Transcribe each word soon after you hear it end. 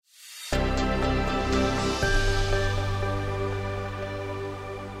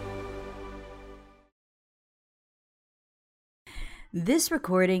This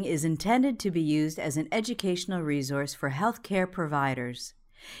recording is intended to be used as an educational resource for healthcare providers.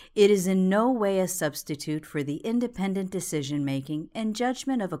 It is in no way a substitute for the independent decision-making and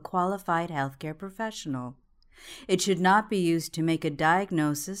judgment of a qualified healthcare professional. It should not be used to make a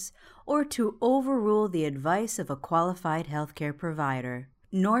diagnosis or to overrule the advice of a qualified healthcare provider,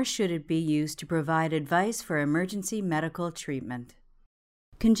 nor should it be used to provide advice for emergency medical treatment.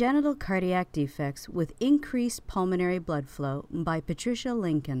 Congenital Cardiac Defects with Increased Pulmonary Blood Flow by Patricia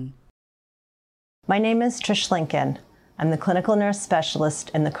Lincoln. My name is Trish Lincoln. I'm the clinical nurse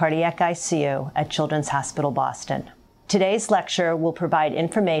specialist in the cardiac ICU at Children's Hospital Boston. Today's lecture will provide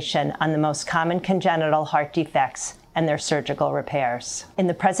information on the most common congenital heart defects and their surgical repairs. In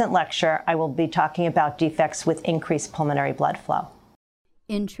the present lecture, I will be talking about defects with increased pulmonary blood flow.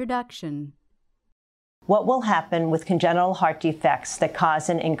 Introduction. What will happen with congenital heart defects that cause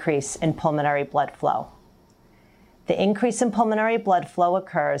an increase in pulmonary blood flow? The increase in pulmonary blood flow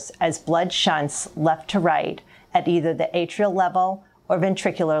occurs as blood shunts left to right at either the atrial level or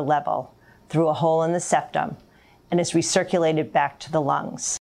ventricular level through a hole in the septum and is recirculated back to the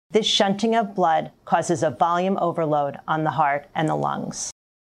lungs. This shunting of blood causes a volume overload on the heart and the lungs.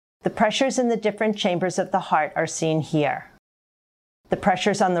 The pressures in the different chambers of the heart are seen here. The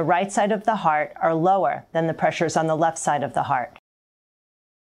pressures on the right side of the heart are lower than the pressures on the left side of the heart.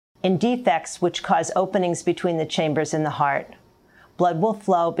 In defects which cause openings between the chambers in the heart, blood will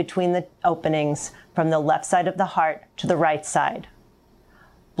flow between the openings from the left side of the heart to the right side.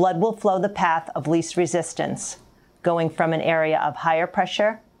 Blood will flow the path of least resistance, going from an area of higher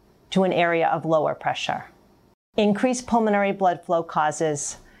pressure to an area of lower pressure. Increased pulmonary blood flow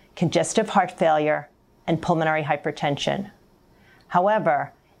causes congestive heart failure and pulmonary hypertension.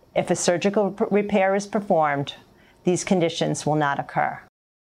 However, if a surgical repair is performed, these conditions will not occur.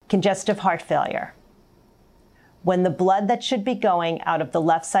 Congestive heart failure. When the blood that should be going out of the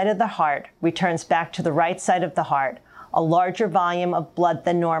left side of the heart returns back to the right side of the heart, a larger volume of blood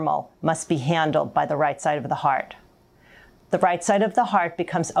than normal must be handled by the right side of the heart. The right side of the heart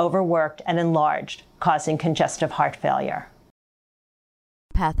becomes overworked and enlarged, causing congestive heart failure.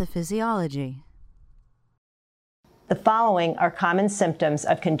 Pathophysiology. The following are common symptoms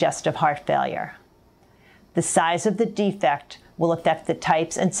of congestive heart failure. The size of the defect will affect the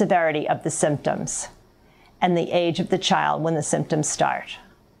types and severity of the symptoms, and the age of the child when the symptoms start.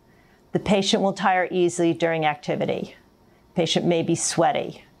 The patient will tire easily during activity. Patient may be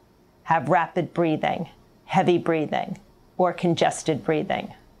sweaty, have rapid breathing, heavy breathing, or congested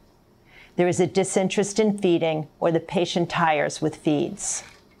breathing. There is a disinterest in feeding, or the patient tires with feeds.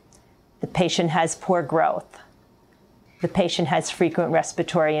 The patient has poor growth. The patient has frequent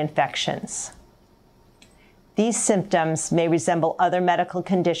respiratory infections. These symptoms may resemble other medical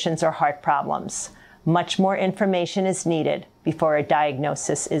conditions or heart problems. Much more information is needed before a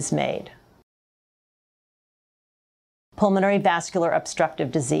diagnosis is made. Pulmonary vascular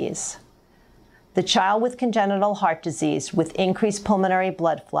obstructive disease. The child with congenital heart disease with increased pulmonary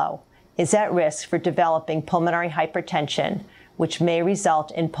blood flow is at risk for developing pulmonary hypertension, which may result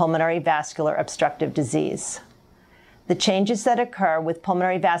in pulmonary vascular obstructive disease. The changes that occur with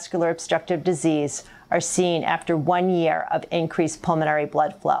pulmonary vascular obstructive disease are seen after 1 year of increased pulmonary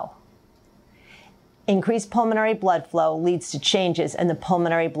blood flow. Increased pulmonary blood flow leads to changes in the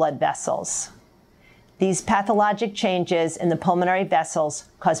pulmonary blood vessels. These pathologic changes in the pulmonary vessels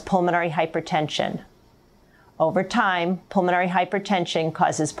cause pulmonary hypertension. Over time, pulmonary hypertension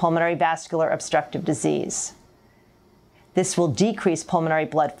causes pulmonary vascular obstructive disease. This will decrease pulmonary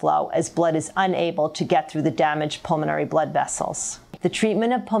blood flow as blood is unable to get through the damaged pulmonary blood vessels. The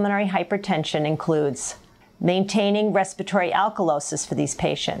treatment of pulmonary hypertension includes maintaining respiratory alkalosis for these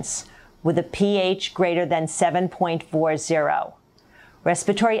patients with a pH greater than 7.40.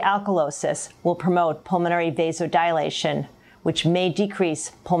 Respiratory alkalosis will promote pulmonary vasodilation, which may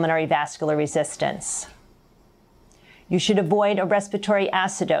decrease pulmonary vascular resistance. You should avoid a respiratory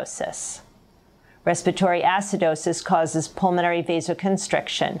acidosis. Respiratory acidosis causes pulmonary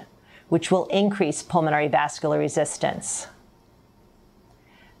vasoconstriction, which will increase pulmonary vascular resistance.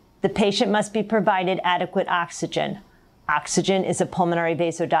 The patient must be provided adequate oxygen. Oxygen is a pulmonary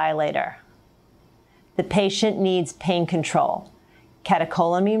vasodilator. The patient needs pain control.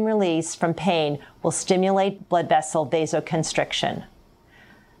 Catecholamine release from pain will stimulate blood vessel vasoconstriction.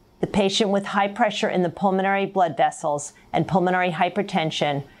 The patient with high pressure in the pulmonary blood vessels and pulmonary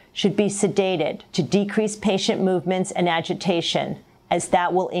hypertension should be sedated to decrease patient movements and agitation, as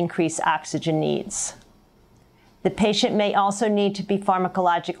that will increase oxygen needs. The patient may also need to be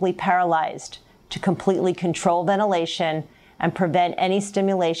pharmacologically paralyzed to completely control ventilation and prevent any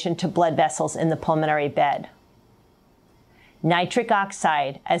stimulation to blood vessels in the pulmonary bed. Nitric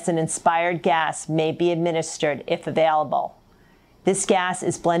oxide as an inspired gas may be administered if available. This gas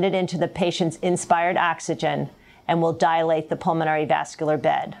is blended into the patient's inspired oxygen and will dilate the pulmonary vascular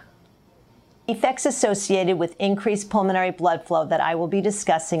bed. Defects associated with increased pulmonary blood flow that I will be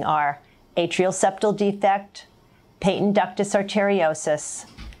discussing are atrial septal defect, patent ductus arteriosus,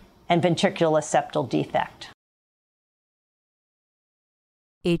 and ventricular septal defect.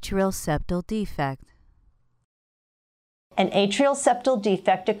 Atrial septal defect. An atrial septal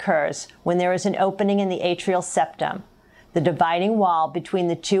defect occurs when there is an opening in the atrial septum, the dividing wall between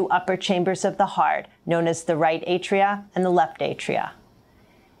the two upper chambers of the heart, known as the right atria and the left atria.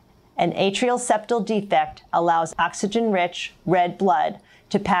 An atrial septal defect allows oxygen-rich red blood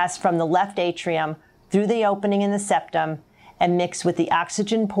to pass from the left atrium through the opening in the septum and mix with the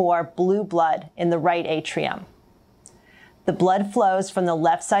oxygen-poor blue blood in the right atrium. The blood flows from the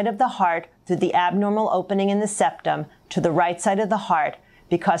left side of the heart through the abnormal opening in the septum to the right side of the heart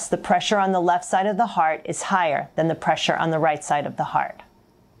because the pressure on the left side of the heart is higher than the pressure on the right side of the heart.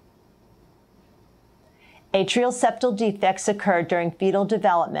 Atrial septal defects occur during fetal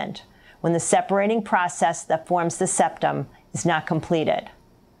development when the separating process that forms the septum is not completed.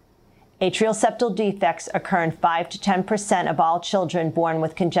 Atrial septal defects occur in 5 to 10% of all children born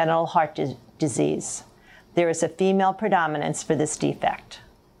with congenital heart disease. There is a female predominance for this defect.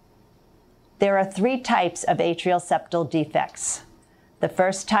 There are 3 types of atrial septal defects. The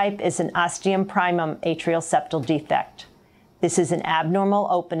first type is an ostium primum atrial septal defect. This is an abnormal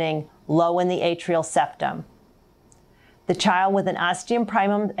opening low in the atrial septum. The child with an ostium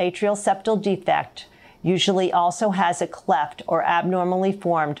primum atrial septal defect usually also has a cleft or abnormally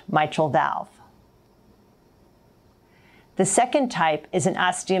formed mitral valve. The second type is an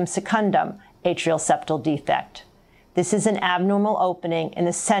ostium secundum atrial septal defect. This is an abnormal opening in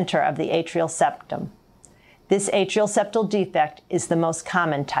the center of the atrial septum. This atrial septal defect is the most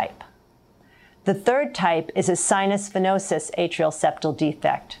common type. The third type is a sinus venosus atrial septal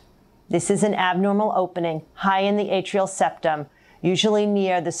defect. This is an abnormal opening high in the atrial septum, usually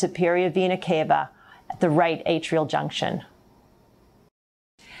near the superior vena cava at the right atrial junction.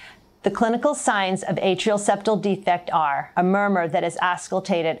 The clinical signs of atrial septal defect are a murmur that is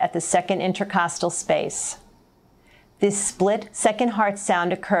auscultated at the second intercostal space. This split second heart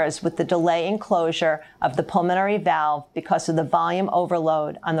sound occurs with the delay in closure of the pulmonary valve because of the volume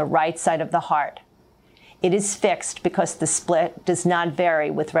overload on the right side of the heart. It is fixed because the split does not vary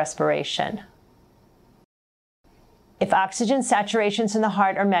with respiration. If oxygen saturations in the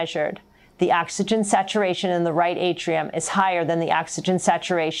heart are measured, the oxygen saturation in the right atrium is higher than the oxygen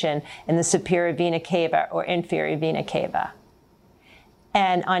saturation in the superior vena cava or inferior vena cava.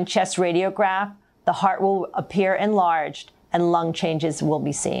 And on chest radiograph, the heart will appear enlarged and lung changes will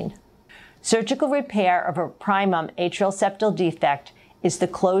be seen. Surgical repair of a primum atrial septal defect is the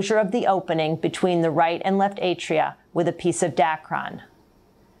closure of the opening between the right and left atria with a piece of Dacron.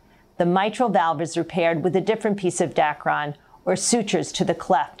 The mitral valve is repaired with a different piece of Dacron or sutures to the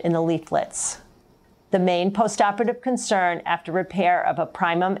cleft in the leaflets. The main postoperative concern after repair of a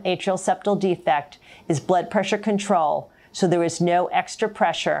primum atrial septal defect is blood pressure control, so there is no extra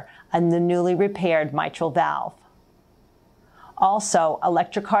pressure on the newly repaired mitral valve. Also,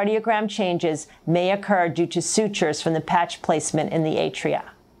 electrocardiogram changes may occur due to sutures from the patch placement in the atria.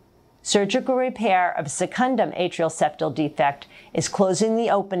 Surgical repair of secundum atrial septal defect is closing the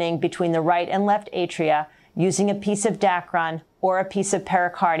opening between the right and left atria using a piece of Dacron or a piece of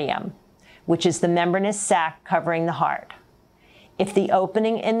pericardium, which is the membranous sac covering the heart. If the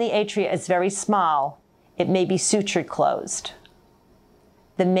opening in the atria is very small, it may be sutured closed.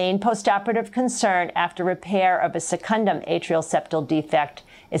 The main postoperative concern after repair of a secundum atrial septal defect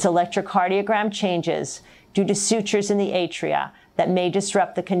is electrocardiogram changes due to sutures in the atria that may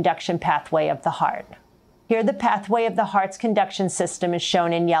disrupt the conduction pathway of the heart. Here the pathway of the heart's conduction system is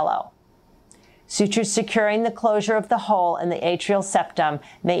shown in yellow. Sutures securing the closure of the hole in the atrial septum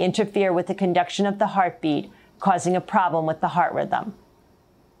may interfere with the conduction of the heartbeat, causing a problem with the heart rhythm.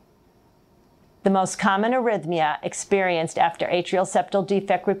 The most common arrhythmia experienced after atrial septal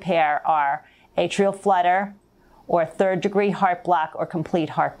defect repair are atrial flutter or third-degree heart block or complete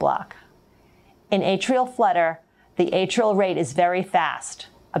heart block. In atrial flutter, the atrial rate is very fast,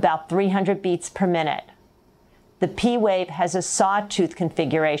 about 300 beats per minute. The P wave has a sawtooth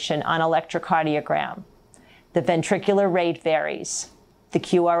configuration on electrocardiogram. The ventricular rate varies. The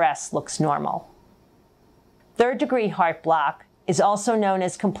QRS looks normal. Third-degree heart block is also known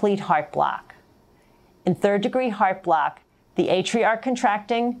as complete heart block. In third-degree heart block, the atria are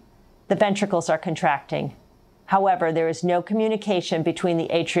contracting, the ventricles are contracting. However, there is no communication between the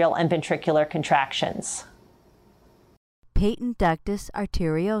atrial and ventricular contractions. patent ductus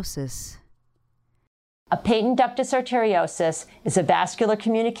arteriosus? A patent ductus arteriosus is a vascular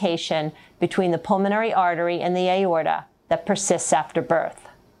communication between the pulmonary artery and the aorta that persists after birth.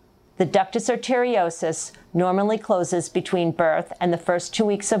 The ductus arteriosus normally closes between birth and the first 2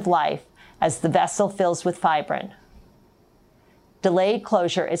 weeks of life as the vessel fills with fibrin. Delayed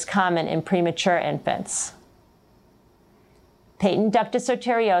closure is common in premature infants. Patent ductus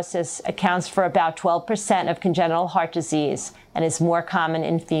arteriosus accounts for about 12% of congenital heart disease and is more common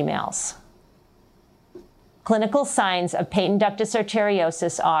in females. Clinical signs of patent ductus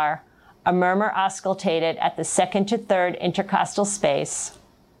arteriosus are a murmur auscultated at the second to third intercostal space,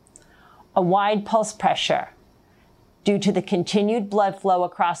 a wide pulse pressure due to the continued blood flow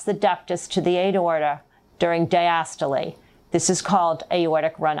across the ductus to the aorta during diastole. This is called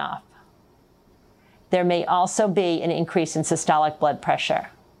aortic runoff. There may also be an increase in systolic blood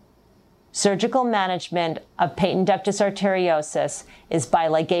pressure. Surgical management of patent ductus arteriosus is by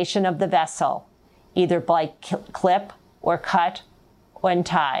ligation of the vessel, either by clip or cut and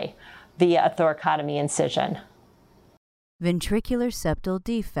tie via a thoracotomy incision. Ventricular septal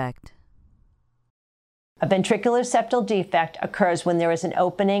defect. A ventricular septal defect occurs when there is an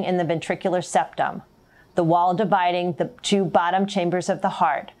opening in the ventricular septum, the wall dividing the two bottom chambers of the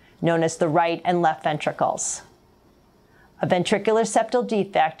heart, known as the right and left ventricles. A ventricular septal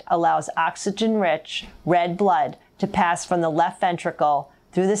defect allows oxygen-rich red blood to pass from the left ventricle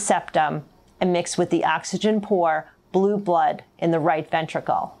through the septum and mix with the oxygen-poor blue blood in the right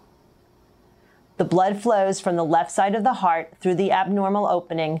ventricle. The blood flows from the left side of the heart through the abnormal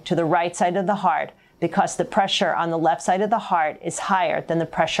opening to the right side of the heart because the pressure on the left side of the heart is higher than the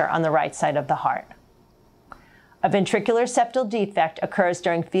pressure on the right side of the heart. A ventricular septal defect occurs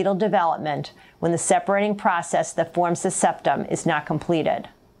during fetal development when the separating process that forms the septum is not completed.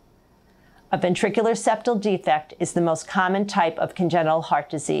 A ventricular septal defect is the most common type of congenital heart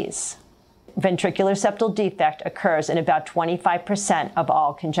disease. Ventricular septal defect occurs in about 25% of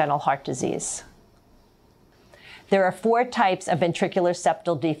all congenital heart disease. There are 4 types of ventricular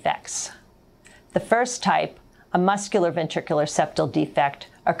septal defects. The first type, a muscular ventricular septal defect,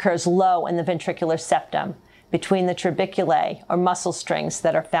 occurs low in the ventricular septum, between the trabeculae, or muscle strings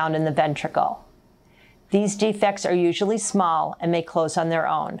that are found in the ventricle. These defects are usually small and may close on their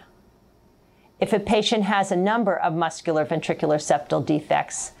own. If a patient has a number of muscular ventricular septal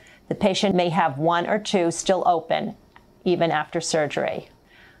defects, the patient may have 1 or 2 still open, even after surgery.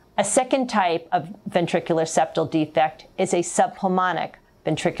 A second type of ventricular septal defect is a subpulmonic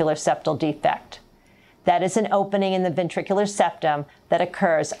ventricular septal defect. That is an opening in the ventricular septum that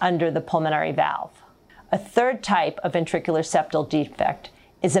occurs under the pulmonary valve. A third type of ventricular septal defect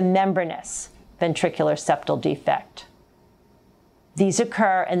is a membranous ventricular septal defect. These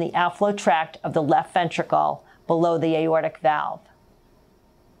occur in the outflow tract of the left ventricle below the aortic valve.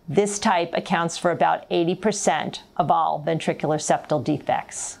 This type accounts for about 80% of all ventricular septal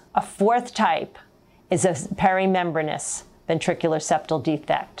defects. A fourth type is a perimembranous ventricular septal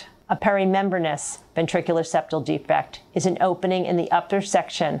defect. A perimembranous ventricular septal defect is an opening in the upper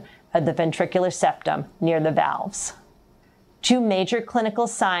section of the ventricular septum near the valves. 2 major clinical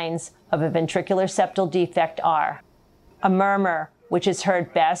signs of a ventricular septal defect are a murmur, which is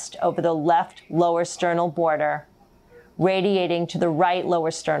heard best over the left lower sternal border, radiating to the right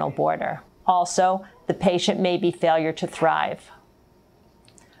lower sternal border. Also, the patient may be failure to thrive.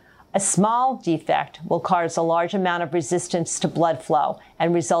 A small defect will cause a large amount of resistance to blood flow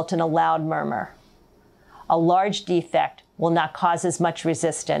and result in a loud murmur. A large defect will not cause as much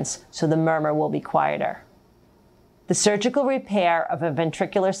resistance, so the murmur will be quieter. The surgical repair of a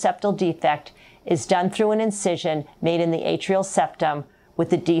ventricular septal defect is done through an incision made in the atrial septum with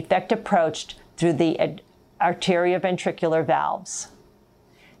the defect approached through the arterioventricular valves.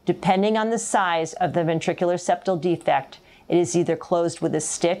 Depending on the size of the ventricular septal defect, it is either closed with a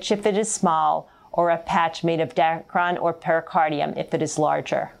stitch if it is small, or a patch made of Dacron or pericardium if it is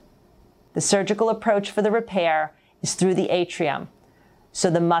larger. The surgical approach for the repair is through the atrium,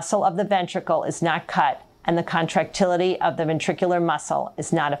 so the muscle of the ventricle is not cut and the contractility of the ventricular muscle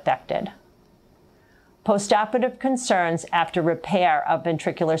is not affected. Postoperative concerns after repair of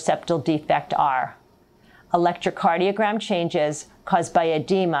ventricular septal defect are electrocardiogram changes caused by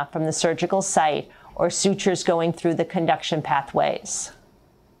edema from the surgical site or sutures going through the conduction pathways.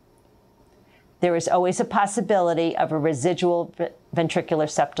 There is always a possibility of a residual ventricular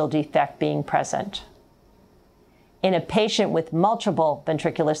septal defect being present. In a patient with multiple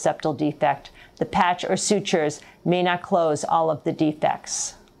ventricular septal defect, the patch or sutures may not close all of the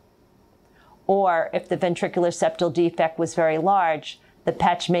defects. Or if the ventricular septal defect was very large, The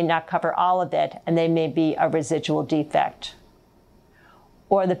patch may not cover all of it, and there may be a residual defect.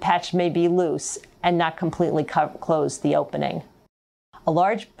 Or the patch may be loose and not completely close the opening. A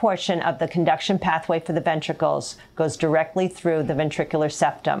large portion of the conduction pathway for the ventricles goes directly through the ventricular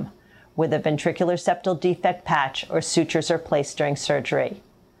septum, where the ventricular septal defect patch or sutures are placed during surgery.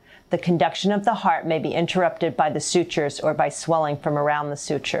 The conduction of the heart may be interrupted by the sutures or by swelling from around the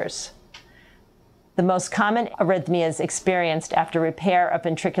sutures. The most common arrhythmias experienced after repair of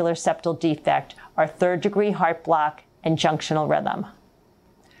ventricular septal defect are third-degree heart block and junctional rhythm.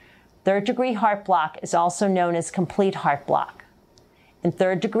 Third-degree heart block is also known as complete heart block. In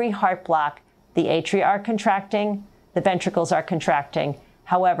third-degree heart block, the atria are contracting, the ventricles are contracting.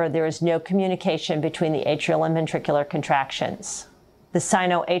 However, there is no communication between the atrial and ventricular contractions. The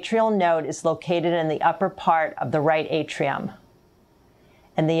sinoatrial node is located in the upper part of the right atrium,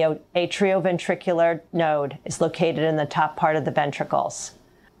 and the atrioventricular node is located in the top part of the ventricles.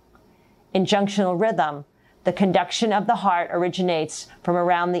 In junctional rhythm, the conduction of the heart originates from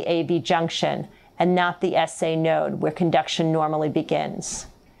around the AV junction and not the SA node, where conduction normally begins.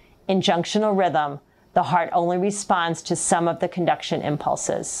 In junctional rhythm, the heart only responds to some of the conduction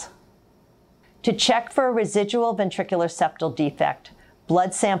impulses. To check for a residual ventricular septal defect,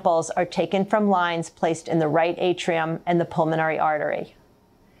 blood samples are taken from lines placed in the right atrium and the pulmonary artery.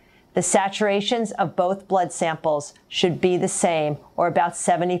 The saturations of both blood samples should be the same, or about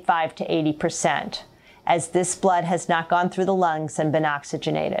 75 to 80%, as this blood has not gone through the lungs and been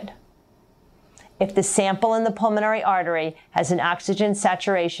oxygenated. If the sample in the pulmonary artery has an oxygen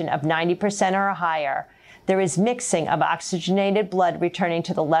saturation of 90% or higher, there is mixing of oxygenated blood returning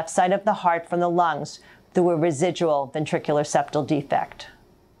to the left side of the heart from the lungs through a residual ventricular septal defect.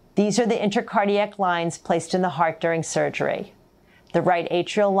 These are the intercardiac lines placed in the heart during surgery. The right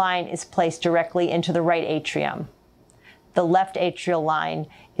atrial line is placed directly into the right atrium. The left atrial line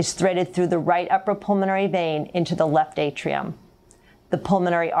is threaded through the right upper pulmonary vein into the left atrium. The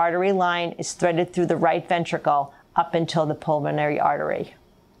pulmonary artery line is threaded through the right ventricle up until the pulmonary artery.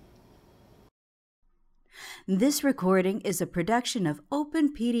 This recording is a production of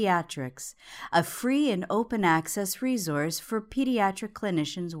Open Pediatrics, a free and open access resource for pediatric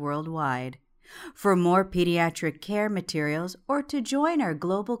clinicians worldwide. For more pediatric care materials or to join our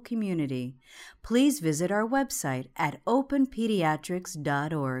global community, please visit our website at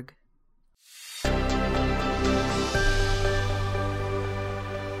openpediatrics.org.